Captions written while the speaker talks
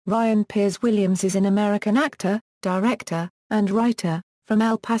Ryan Piers Williams is an American actor, director, and writer, from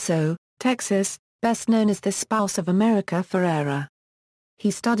El Paso, Texas, best known as the spouse of America Ferrera.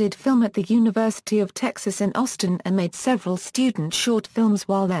 He studied film at the University of Texas in Austin and made several student short films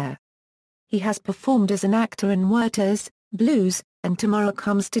while there. He has performed as an actor in Muertas, Blues, and Tomorrow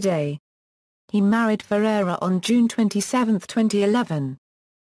Comes Today. He married Ferrera on June 27, 2011.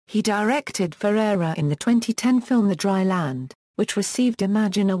 He directed Ferrera in the 2010 film The Dry Land, which received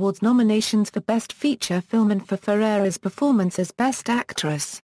Imagen Awards nominations for Best Feature Film and for Ferrera's performance as Best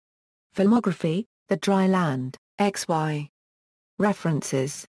Actress. Filmography: The Dry Land, XY.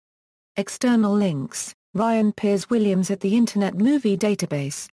 References. External links: Ryan Piers Williams at the Internet Movie Database.